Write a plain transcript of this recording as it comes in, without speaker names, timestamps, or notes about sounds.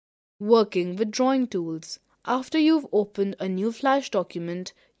Working with drawing tools. After you've opened a new Flash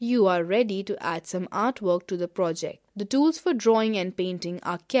document, you are ready to add some artwork to the project. The tools for drawing and painting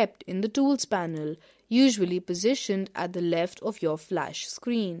are kept in the Tools panel, usually positioned at the left of your Flash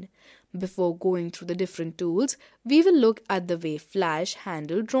screen. Before going through the different tools, we will look at the way Flash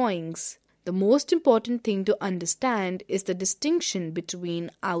handles drawings. The most important thing to understand is the distinction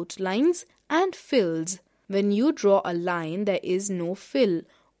between outlines and fills. When you draw a line, there is no fill,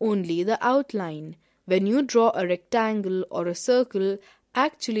 only the outline. When you draw a rectangle or a circle,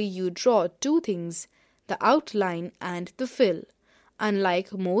 actually you draw two things, the outline and the fill.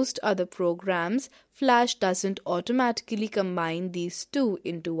 Unlike most other programs, Flash doesn't automatically combine these two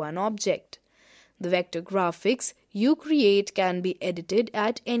into one object. The vector graphics you create can be edited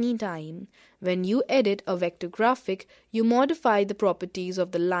at any time. When you edit a vector graphic, you modify the properties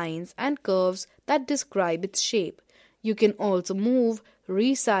of the lines and curves that describe its shape. You can also move,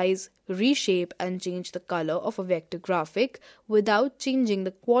 resize, reshape and change the color of a vector graphic without changing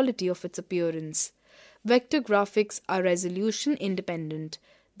the quality of its appearance. Vector graphics are resolution independent.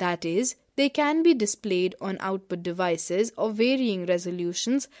 That is, they can be displayed on output devices of varying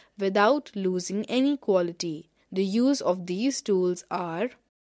resolutions without losing any quality. The use of these tools are: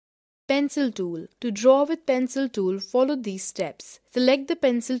 Pencil tool. To draw with pencil tool, follow these steps. Select the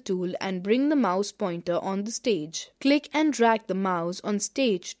pencil tool and bring the mouse pointer on the stage. Click and drag the mouse on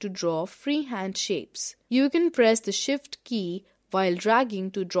stage to draw freehand shapes. You can press the Shift key while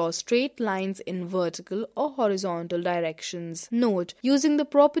dragging to draw straight lines in vertical or horizontal directions. Note, using the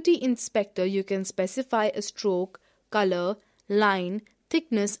Property Inspector, you can specify a stroke, color, line,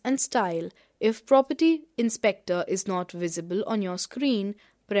 thickness and style. If Property Inspector is not visible on your screen,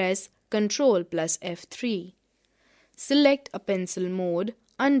 press Ctrl plus F3. Select a pencil mode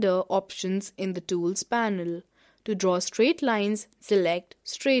under Options in the Tools panel. To draw straight lines, select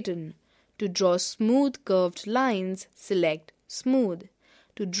Straighten. To draw smooth curved lines, select Smooth.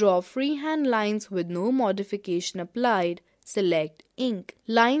 To draw freehand lines with no modification applied, select Ink.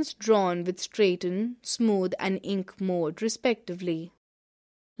 Lines drawn with Straighten, Smooth and Ink mode respectively.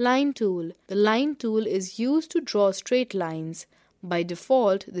 Line tool. The line tool is used to draw straight lines. By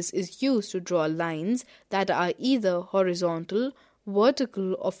default, this is used to draw lines that are either horizontal,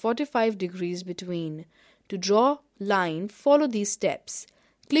 vertical or 45 degrees between. To draw line, follow these steps.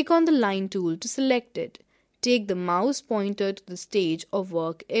 Click on the line tool to select it. Take the mouse pointer to the stage or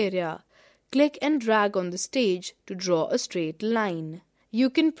work area. Click and drag on the stage to draw a straight line.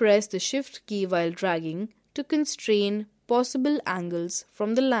 You can press the Shift key while dragging to constrain possible angles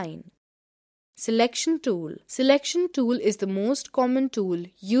from the line. Selection tool. Selection tool is the most common tool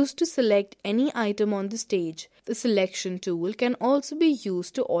used to select any item on the stage. The selection tool can also be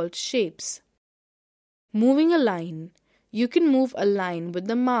used to alter shapes. Moving a line. You can move a line with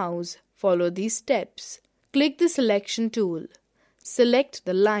the mouse. Follow these steps. Click the selection tool. Select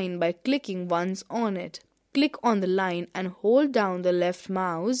the line by clicking once on it. Click on the line and hold down the left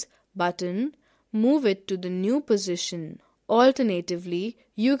mouse button. Move it to the new position. Alternatively,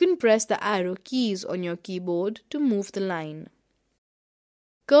 you can press the arrow keys on your keyboard to move the line.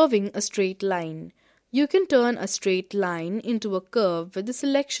 Curving a straight line. You can turn a straight line into a curve with the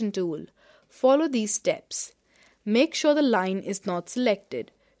selection tool. Follow these steps. Make sure the line is not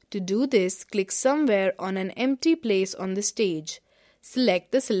selected. To do this, click somewhere on an empty place on the stage.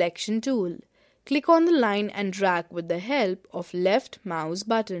 Select the selection tool. Click on the line and drag with the help of left mouse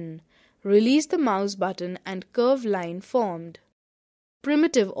button. Release the mouse button and curved line formed.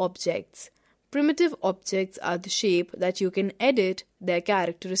 Primitive objects. Primitive objects are the shape that you can edit their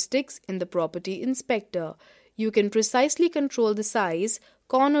characteristics in the Property Inspector. You can precisely control the size,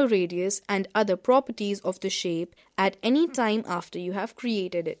 corner radius and other properties of the shape at any time after you have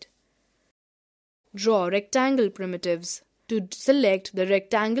created it. Draw rectangle primitives. To select the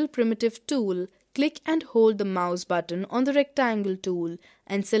rectangle primitive tool, click and hold the mouse button on the rectangle tool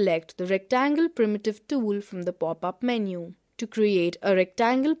and select the rectangle primitive tool from the pop-up menu. To create a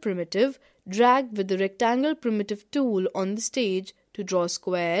rectangle primitive, drag with the rectangle primitive tool on the stage. To draw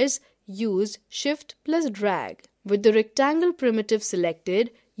squares, use Shift plus drag. With the rectangle primitive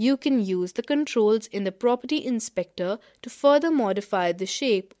selected, you can use the controls in the Property Inspector to further modify the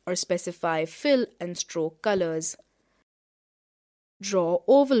shape or specify fill and stroke colors. Draw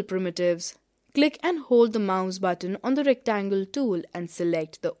oval primitives. Click and hold the mouse button on the rectangle tool and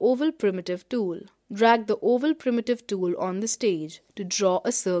select the oval primitive tool. Drag the oval primitive tool on the stage. To draw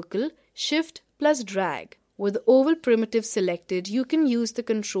a circle, Shift plus drag. With the oval primitive selected, you can use the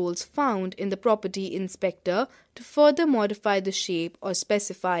controls found in the Property Inspector to further modify the shape or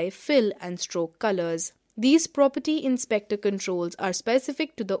specify fill and stroke colors. These property inspector controls are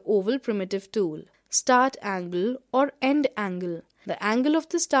specific to the oval primitive tool. Start angle or end angle, the angle of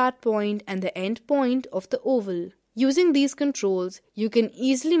the start point and the end point of the oval. Using these controls, you can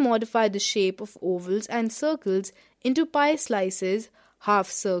easily modify the shape of ovals and circles into pie slices, half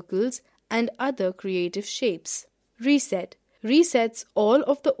circles, and other creative shapes. Reset resets all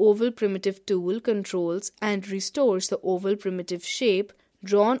of the oval primitive tool controls and restores the oval primitive shape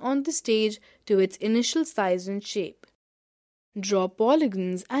drawn on the stage to its initial size and shape. Draw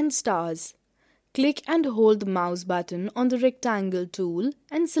polygons and stars. Click and hold the mouse button on the rectangle tool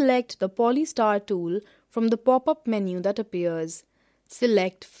and select the Polystar tool from the pop-up menu that appears.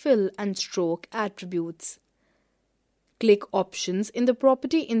 Select Fill and Stroke attributes. Click Options in the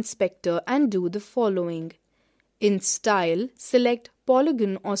Property Inspector and do the following. In Style, select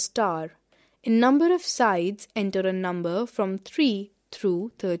Polygon or Star. In Number of sides, enter a number from 3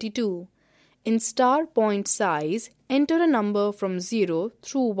 through 32. In Star Point Size, enter a number from 0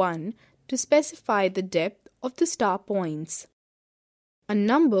 through 1 to specify the depth of the star points. A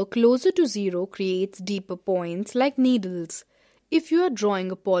number closer to 0 creates deeper points like needles. If you are drawing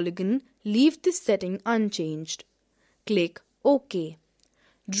a polygon, leave this setting unchanged. Click OK.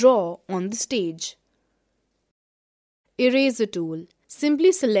 Draw on the stage. Eraser tool.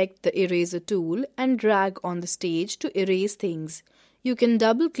 Simply select the eraser tool and drag on the stage to erase things. You can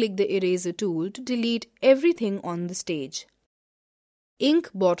double-click the eraser tool to delete everything on the stage.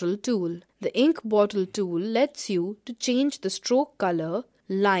 Ink bottle tool. The ink bottle tool lets you to change the stroke color,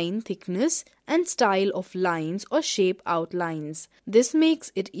 line thickness, and style of lines or shape outlines. This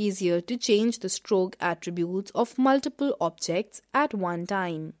makes it easier to change the stroke attributes of multiple objects at one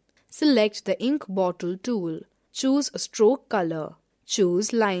time. Select the ink bottle tool. Choose a stroke color.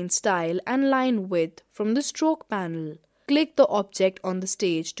 Choose line style and line width from the stroke panel. Click the object on the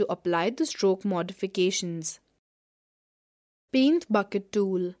stage to apply the stroke modifications. Paint bucket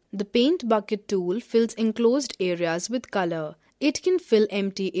tool. The paint bucket tool fills enclosed areas with color. It can fill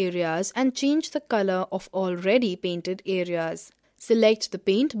empty areas and change the color of already painted areas. Select the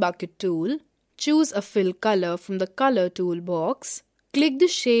paint bucket tool. Choose a fill color from the color toolbox. Click the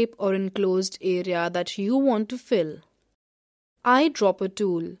shape or enclosed area that you want to fill. Eyedropper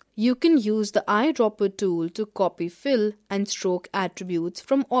tool. You can use the eyedropper tool to copy fill and stroke attributes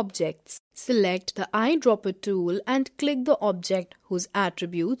from objects. Select the eyedropper tool and click the object whose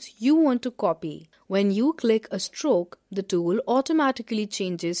attributes you want to copy. When you click a stroke, the tool automatically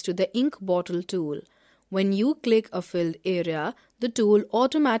changes to the ink bottle tool. When you click a filled area, the tool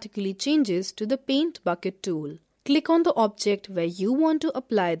automatically changes to the paint bucket tool. Click on the object where you want to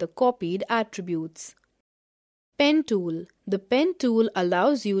apply the copied attributes. Pen tool. The pen tool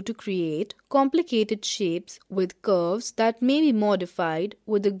allows you to create complicated shapes with curves that may be modified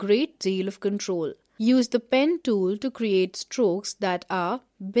with a great deal of control. Use the pen tool to create strokes that are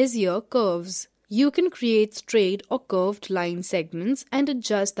Bezier curves. You can create straight or curved line segments and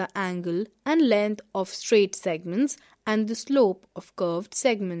adjust the angle and length of straight segments and the slope of curved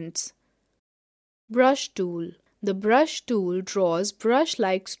segments. Brush tool. The brush tool draws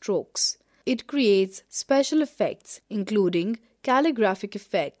brush-like strokes. It creates special effects, including calligraphic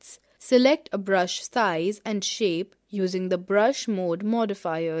effects. Select a brush size and shape using the brush mode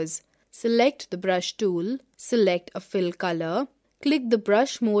modifiers. Select the brush tool, select a fill color, click the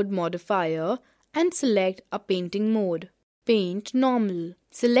brush mode modifier, and select a painting mode. Paint normal.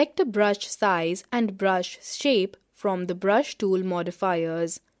 Select a brush size and brush shape from the brush tool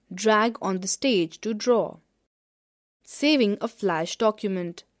modifiers. Drag on the stage to draw. Saving a Flash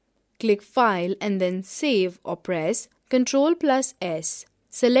document. Click File and then Save or press Ctrl+S.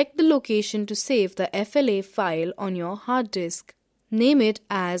 Select the location to save the FLA file on your hard disk. Name it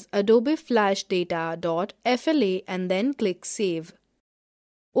as Adobe Flash Data.fla and then click Save.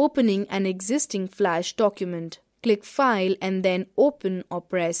 Opening an existing Flash document. Click File and then Open or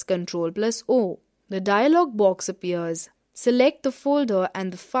press Ctrl+O. The dialog box appears. Select the folder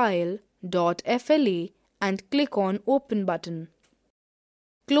and the file .fla and click on Open button.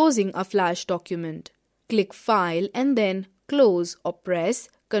 Closing a Flash document. Click File and then Close or press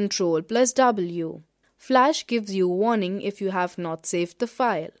Ctrl+W. Flash gives you warning if you have not saved the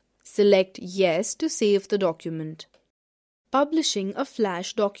file. Select Yes to save the document. Publishing a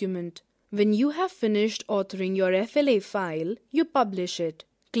Flash document. When you have finished authoring your FLA file, you publish it.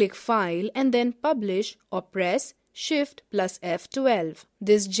 Click File and then Publish or press Shift+F12.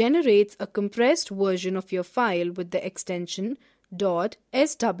 This generates a compressed version of your file with the extension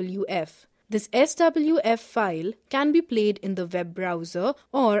 .swf. This SWF file can be played in the web browser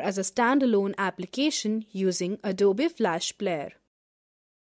or as a standalone application using Adobe Flash Player.